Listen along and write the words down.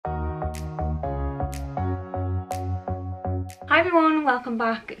Hi everyone, welcome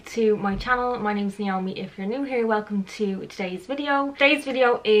back to my channel. My name's Naomi. If you're new here, welcome to today's video. Today's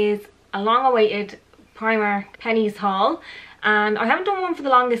video is a long-awaited Primark pennies haul, and I haven't done one for the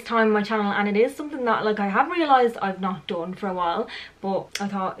longest time on my channel, and it is something that I have realised I've not done for a while, but I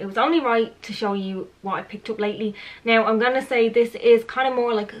thought it was only right to show you what I picked up lately. Now I'm gonna say this is kind of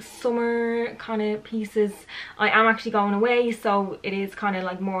more like summer kind of pieces. I am actually going away, so it is kind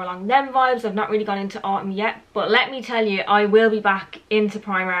of more along them vibes. I've not really gone into autumn yet, but let me tell you, I will be back into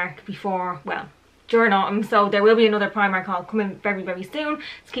Primark before, well, during autumn, so there will be another Primark haul coming very, very soon,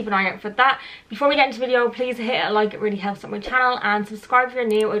 so keep an eye out for that. Before we get into the video, please hit a like, it really helps out my channel, and subscribe if you're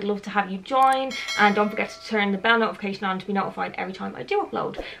new. I'd love to have you join, and don't forget to turn the bell notification on to be notified every time I do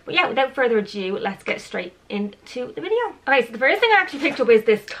upload. But yeah, without further ado, let's get straight into the video. Okay, so the first thing I actually picked up is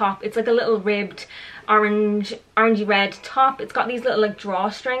this top. It's like a little ribbed orangey red top. It's got these little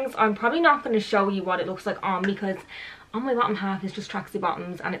drawstrings. I'm probably not going to show you what it looks like on, because on my bottom half is just tracksuit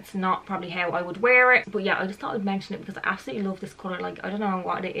bottoms, and it's not probably how I would wear it. But yeah, I just thought I'd mention it because I absolutely love this colour. I don't know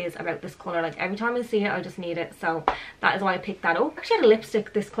what it is about this colour. Every time I see it, I just need it. So that is why I picked that up. I actually had a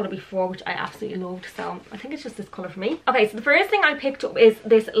lipstick this colour before, which I absolutely loved. So I think it's just this colour for me. Okay, so the first thing I picked up is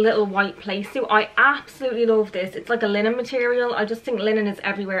this little white play suit. I absolutely love this. It's like a linen material. I just think linen is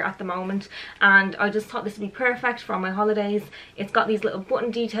everywhere at the moment, and I just thought this would be perfect for my holidays. It's got these little button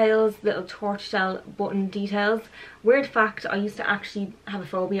details, little tortoiseshell button details. Weird fact, I used to actually have a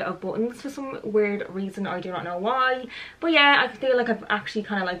phobia of buttons for some weird reason. I do not know why, but yeah, I feel like I've actually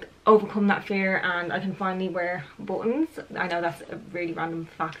kind of overcome that fear, and I can finally wear buttons. I know that's a really random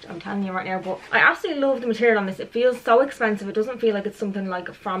fact I'm telling you right now, but I absolutely love the material on this. It feels so expensive. It doesn't feel like it's something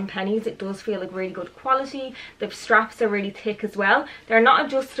from pennies. It does feel like really good quality. The straps are really thick as well. They're not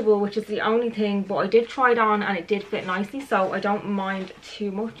adjustable, which is the only thing, but I did try it on and it did fit nicely, so I don't mind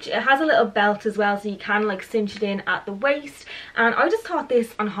too much. It has a little belt as well, so you can cinch it in at the waist, and I just thought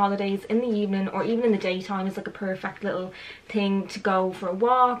this on holidays in the evening or even in the daytime is a perfect little thing to go for a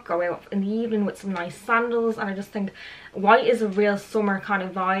walk, go out in the evening with some nice sandals. And I just think white is a real summer kind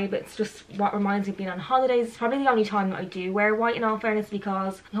of vibe. It's just what reminds me of being on holidays. It's probably the only time that I do wear white, in all fairness,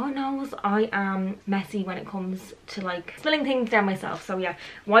 because Lord knows I am messy when it comes to spilling things down myself. So yeah,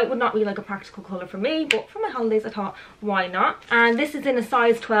 white would not be a practical colour for me, but for my holidays I thought, why not? And this is in a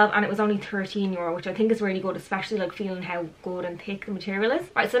size 12, and it was only €13, which I think is really good, especially feeling how good and thick the material is.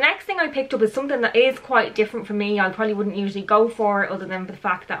 Right, so next thing I picked up is something that is quite different for me. I probably wouldn't usually go for it, other than for the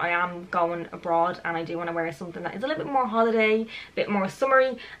fact that I am going abroad and I do want to wear something that is a little bit more holiday, a bit more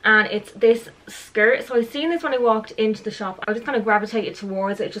summery, and it's this skirt. So I seen this when I walked into the shop. I just kind of gravitated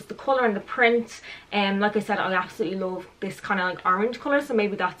towards it, just the colour and the print. Like I said, I absolutely love this kind of orange colour, so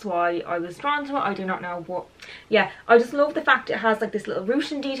maybe that's why I was drawn to it. I do not know, but yeah, I just love the fact it has this little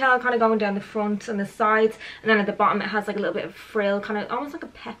ruching detail kind of going down the front and the sides, and then at the bottom it has a little bit of frill, kind of almost like a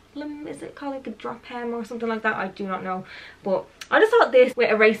peplum. Is it called a drop hem or something like that? I do not know, but I just thought this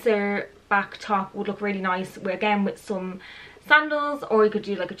with a racer back top would look really nice, again with some sandals, or you could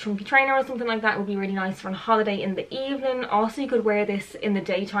do a chunky trainer or something like that. It would be really nice for a holiday in the evening. Also, you could wear this in the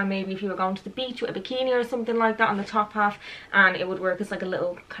daytime, maybe if you were going to the beach with a bikini or something like that on the top half, and it would work as a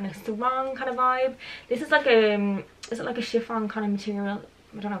little kind of sarong kind of vibe. This is is it a chiffon kind of material?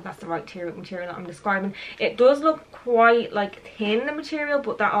 I don't know if that's the right material that I'm describing. It does look quite thin, the material,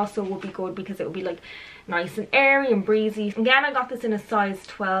 but that also would be good because it would be nice and airy and breezy. Again, I got this in a size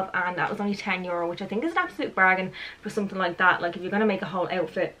 12, and that was only €10, which I think is an absolute bargain for something like that. If you're going to make a whole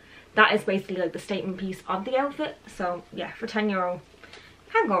outfit, that is basically the statement piece of the outfit. So yeah, for €10,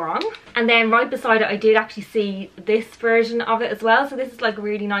 can't go wrong. And then right beside it, I did actually see this version of it as well. So this is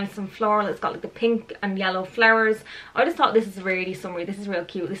really nice and floral. It's got the pink and yellow flowers. I just thought this is really summery. This is real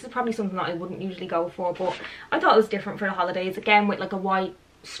cute. This is probably something that I wouldn't usually go for, but I thought it was different for the holidays. Again, with a white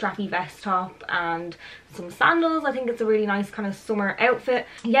strappy vest top and some sandals. I think it's a really nice kind of summer outfit.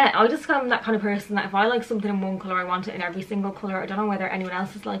 Yeah, I just am that kind of person that if I like something in one colour, I want it in every single colour. I don't know whether anyone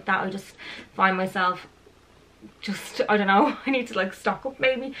else is like that. I just find myself I don't know, I need to stock up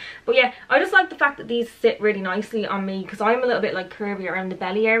maybe. But yeah, I just like the fact that these sit really nicely on me, because I'm a little bit curvy around the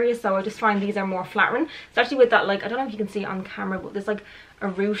belly area, so I just find these are more flattering, especially with that I don't know if you can see it on camera, but there's a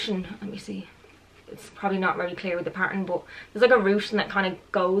ruching. Let me see, it's probably not very clear with the pattern, but there's a ruching that kind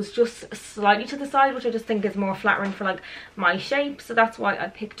of goes just slightly to the side, which I just think is more flattering for my shape. So that's why I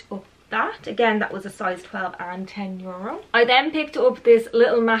picked up that. Again, that was a size 12 and €10. I then picked up this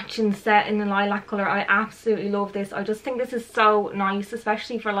little matching set in the lilac colour. I absolutely love this. I just think this is so nice,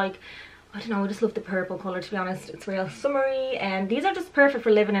 especially for I don't know, I just love the purple colour, to be honest. It's real summery, and these are just perfect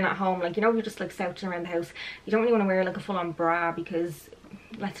for living in at home. You're just slouching around the house. You don't really want to wear a full-on bra because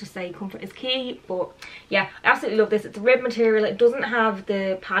let's just say comfort is key. But yeah, I absolutely love this. It's a rib material. It doesn't have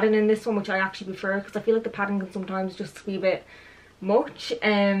the padding in this one, which I actually prefer, because I feel like the padding can sometimes just be a bit much.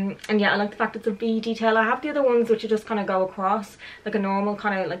 And yeah, I like the fact it's a V detail. I have the other ones which are just kind of go across like a normal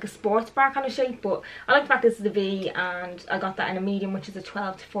kind of like a sports bra kind of shape, but I like the fact this is a V, and I got that in a medium, which is a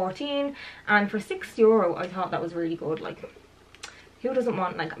 12 to 14, and for €6 I thought that was really good. Like, who doesn't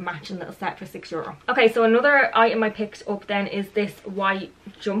want like a matching little set for €6? Okay, so another item I picked up then is this white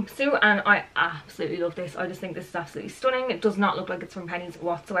jumpsuit, and I absolutely love this. I just think this is absolutely stunning. It does not look like it's from Penneys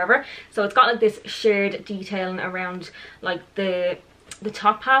whatsoever. So it's got like this sheared detailing around like the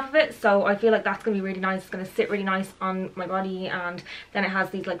top half of it, so I feel like that's gonna be really nice. It's gonna sit really nice on my body, and then it has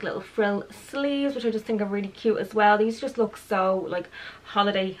these like little frill sleeves, which I just think are really cute as well. These just look so like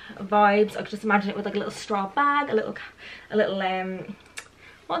holiday vibes. I could just imagine it with like a little straw bag, a little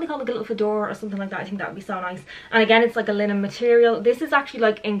what do they call, like a little fedora or something like that. I think that would be so nice. And again, it's like a linen material. This is actually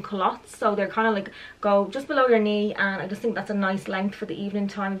like in culottes, so they're kind of like go just below your knee, and I just think that's a nice length for the evening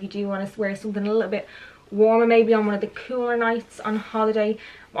time if you do want to wear something a little bit warmer, maybe on one of the cooler nights on holiday.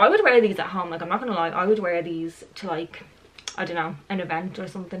 I would wear these at home, like I'm not gonna lie. I would wear these to like, I don't know, an event or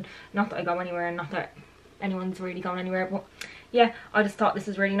something. Not that I go anywhere, and not that anyone's really going anywhere, but yeah, I just thought this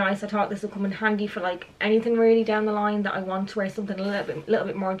was really nice. I thought this would come in handy for like anything really down the line that I want to wear something a little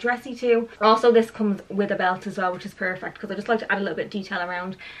bit more dressy to. Also, this comes with a belt as well, which is perfect, because I just like to add a little bit of detail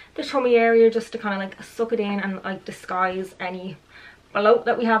around the tummy area, just to kind of like suck it in and like disguise any bloat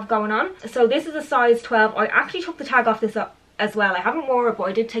that we have going on. So this is a size 12. I actually took the tag off this up as well. I haven't worn it, but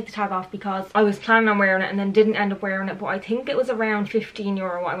I did take the tag off because I was planning on wearing it and then didn't end up wearing it. But I think it was around €15,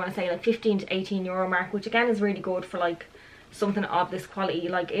 I want to say like 15 to €18 mark, which again is really good for like something of this quality.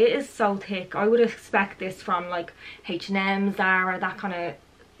 Like, it is so thick. I would expect this from like H&M, Zara, that kind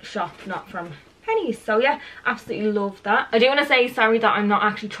of shop, not from Penneys. So yeah, absolutely love that. I do want to say sorry that I'm not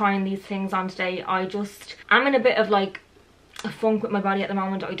actually trying these things on today. I'm in a bit of like a funk with my body at the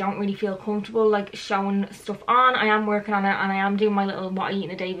moment. I don't really feel comfortable like showing stuff on. I am working on it, and I am doing my little what I eat in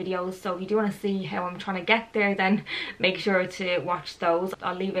a day videos, so if you do want to see how I'm trying to get there, then make sure to watch those.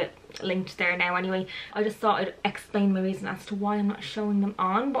 I'll leave it linked there now anyway. I just thought I'd explain my reason as to why I'm not showing them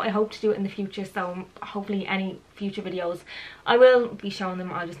on, but I hope to do it in the future, so hopefully any future videos I will be showing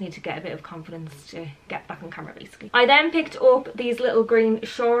them. I just need to get a bit of confidence to get back on camera basically. I then picked up these little green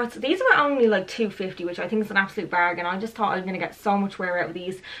shorts. These were only like $2.50, which I think is an absolute bargain. I just thought I was going to get so much wear out of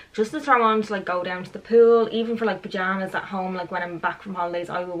these, just to throw on to like go down to the pool, even for like pajamas at home. Like when I'm back from holidays,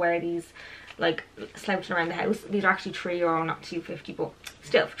 I will wear these like slouching around the house. These are actually €3, not $2.50, but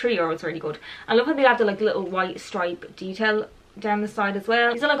still €3 is really good. I love how they have the like little white stripe detail down the side as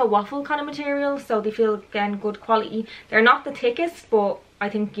well. These are like a waffle kind of material, so they feel again good quality. They're not the thickest, but I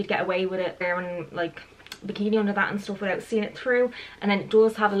think you'd get away with it wearing like bikini under that and stuff without seeing it through. And then it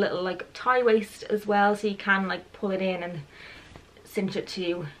does have a little like tie waist as well, so you can like pull it in and cinch it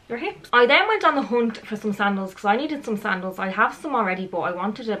to your hips. I then went on the hunt for some sandals, because I needed some sandals. I have some already, but I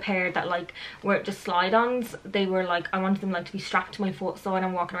wanted a pair that like were just slide-ons. They were like, I wanted them like to be strapped to my foot, so when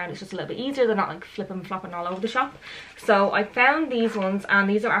I'm walking around it's just a little bit easier. They're not like flipping and flopping all over the shop. So I found these ones, and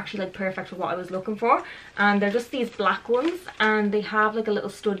these are actually like perfect for what I was looking for. And they're just these black ones, and they have like a little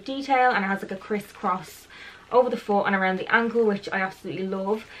stud detail, and it has like a crisscross over the foot and around the ankle, which I absolutely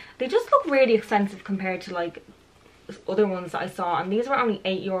love. They just look really expensive compared to like other ones that I saw, and these were only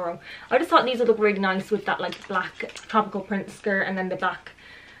 €8. I just thought these would look really nice with that like black tropical print skirt, and then the black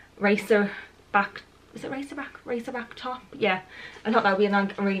racer back, is it racer back top? Yeah, I thought that would be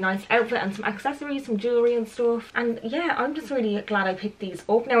a really nice outfit, and some accessories, some jewellery and stuff. And yeah, I'm just really glad I picked these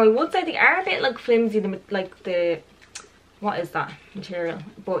up. Now I would say they are a bit like flimsy, like the what is that material,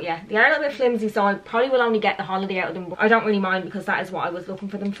 but yeah, they are a little bit flimsy, so I probably will only get the holiday out of them, but I don't really mind because that is what I was looking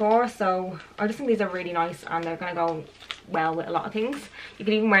for them for. So I just think these are really nice, and they're gonna go well with a lot of things. You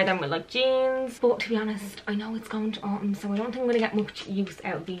could even wear them with like jeans, but to be honest, I know it's going to autumn, so I don't think I'm gonna get much use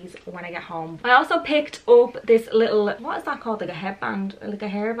out of these when I get home. I also picked up this little, what is that called, like a headband, like a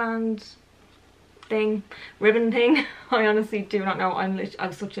hairband thing, ribbon thing. I honestly do not know.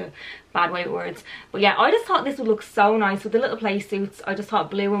 I'm such a bad way with words, but yeah, I just thought this would look so nice with the little play suits. I just thought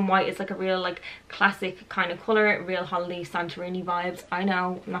blue and white is like a real like classic kind of color, real holiday Santorini vibes. I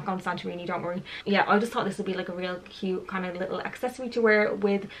know I'm not going to Santorini, don't worry. Yeah, I just thought this would be like a real cute kind of little accessory to wear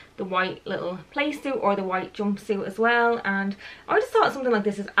with the white little play suit or the white jumpsuit as well. And I just thought something like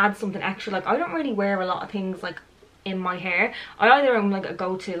this is add something extra. Like, I don't really wear a lot of things like in my hair. I either am like a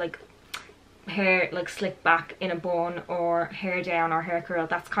go-to like hair like slick back in a bun, or hair down, or hair curl.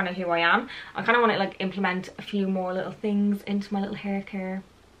 That's kind of who I am. I kind of want to like implement a few more little things into my little hair care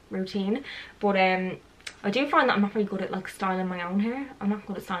routine, but I do find that I'm not very good at like styling my own hair. I'm not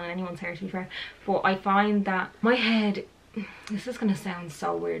good at styling anyone's hair, to be fair, but I find that my head, this is gonna sound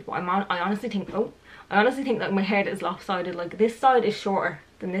so weird, but I honestly think that my head is lopsided. Like this side is shorter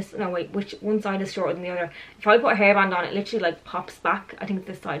than this. No wait, which one side is shorter than the other? If I put a hairband on, it literally like pops back. I think it's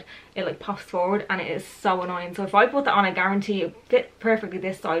this side. It like pops forward, and it is so annoying. So if I put that on, I guarantee it fit perfectly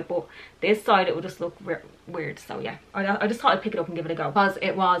this side, but this side it would just look weird. So yeah, I just thought I'd pick it up and give it a go because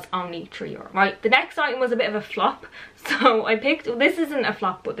it was only €3. Right, the next item was a bit of a flop. So I picked, this isn't a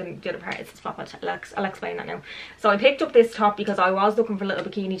flop, but then the other part is a flop. I'll explain that now. So I picked up this top because I was looking for little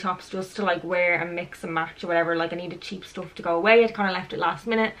bikini tops just to like wear and mix and match or whatever. Like I needed cheap stuff to go away. I kind of left it last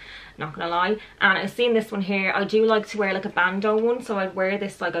minute, not gonna lie. And I've seen this one here. I do like to wear like a bandeau one, so I'd wear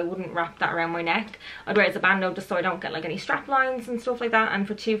this, like I wouldn't wrap that around my neck. I'd wear it as a bandeau just so I don't get like any strap lines and stuff like that. And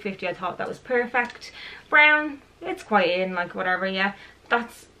for $2.50 I thought that was perfect. Brown, it's quite in, like whatever, yeah,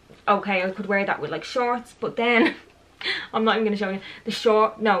 that's okay. I could wear that with like shorts, but then I'm not even going to show you the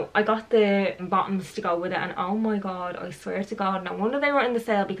short. No, I got the bottoms to go with it, and oh my god, I swear to god, no wonder they were in the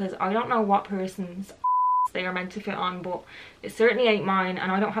sale, because I don't know what person's they are meant to fit on, but it certainly ain't mine, and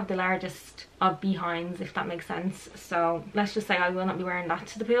I don't have the largest of behinds, if that makes sense. So let's just say I will not be wearing that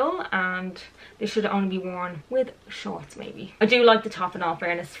to the pool, and this should only be worn with shorts maybe. I do like the top in all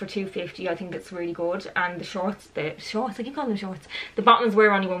fairness. For $2.50 I think it's really good, and the shorts, I keep calling them shorts, the bottoms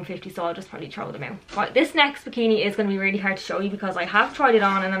were only $1.50, so I'll just probably throw them out. Right, this next bikini is going to be really hard to show you because I have tried it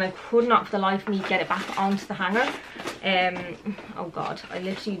on and then I could not for the life of me get it back onto the hanger. Oh god, I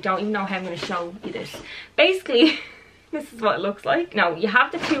literally don't even know how I'm going to show you this. Basically this is what it looks like. No, you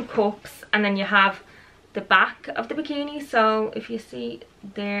have the two cups and then you have the back of the bikini. So if you see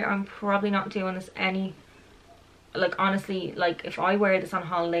there, I'm probably not doing this any, like honestly, like if I wear this on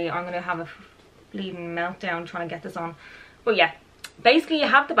holiday I'm gonna have a bleeding meltdown trying to get this on. But yeah, basically you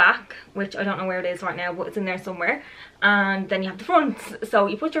have the back, which I don't know where it is right now, but it's in there somewhere, and then you have the fronts. So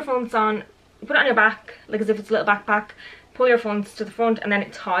you put your fronts on, you put it on your back like as if it's a little backpack, pull your fronts to the front, and then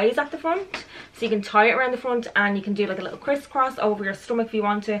it ties at the front, so you can tie it around the front, and you can do like a little crisscross over your stomach if you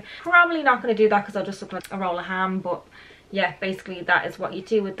want to. Probably not going to do that because I'll just look like a roll of ham, but yeah, basically that is what you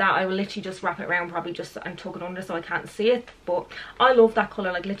do with that. I will literally just wrap it around probably just and tuck it under so I can't see it. But I love that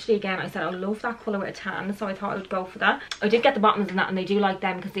colour, like literally again I said I love that colour with a tan, so I thought I would go for that. I did get the bottoms in that, and they do like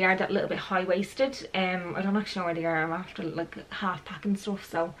them because they are that little bit high-waisted. I don't actually know where they are, I'm after like half packing stuff.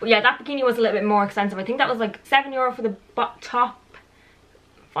 So but yeah, that bikini was a little bit more expensive. I think that was like €7 for the top,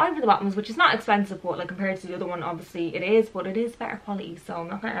 $5 for the bottoms, which is not expensive, but like compared to the other one obviously it is, but it is better quality, so I'm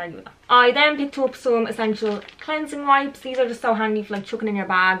not going to argue with that. I then picked up some essential cleansing wipes. These are just so handy for like chucking in your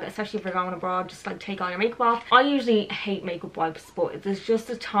bag, especially if you're going abroad, just like take all your makeup off. I usually hate makeup wipes, but there's just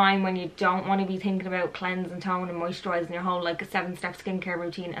a time when you don't want to be thinking about cleanse and tone and moisturising your whole like a 7-step skincare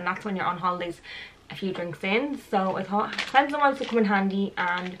routine, and that's when you're on holidays a few drinks in. So I thought cleansing wipes would come in handy,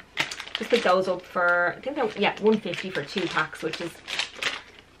 and just picked those up for, I think they're, yeah, $1.50 for 2 packs, which is,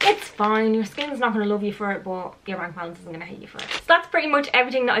 it's fine. Your skin's not going to love you for it, but your bank balance isn't going to hate you for it. So that's pretty much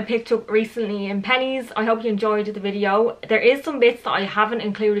everything that I picked up recently in pennies. I hope you enjoyed the video. There is some bits that I haven't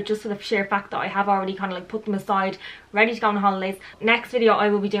included just for the sheer fact that I have already kind of like put them aside, ready to go on holidays. Next video I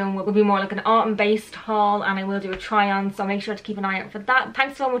will be doing will be more like an autumn based haul, and I will do a try on, so make sure to keep an eye out for that.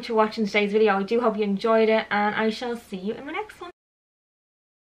 Thanks so much for watching today's video. I do hope you enjoyed it, and I shall see you in my next one.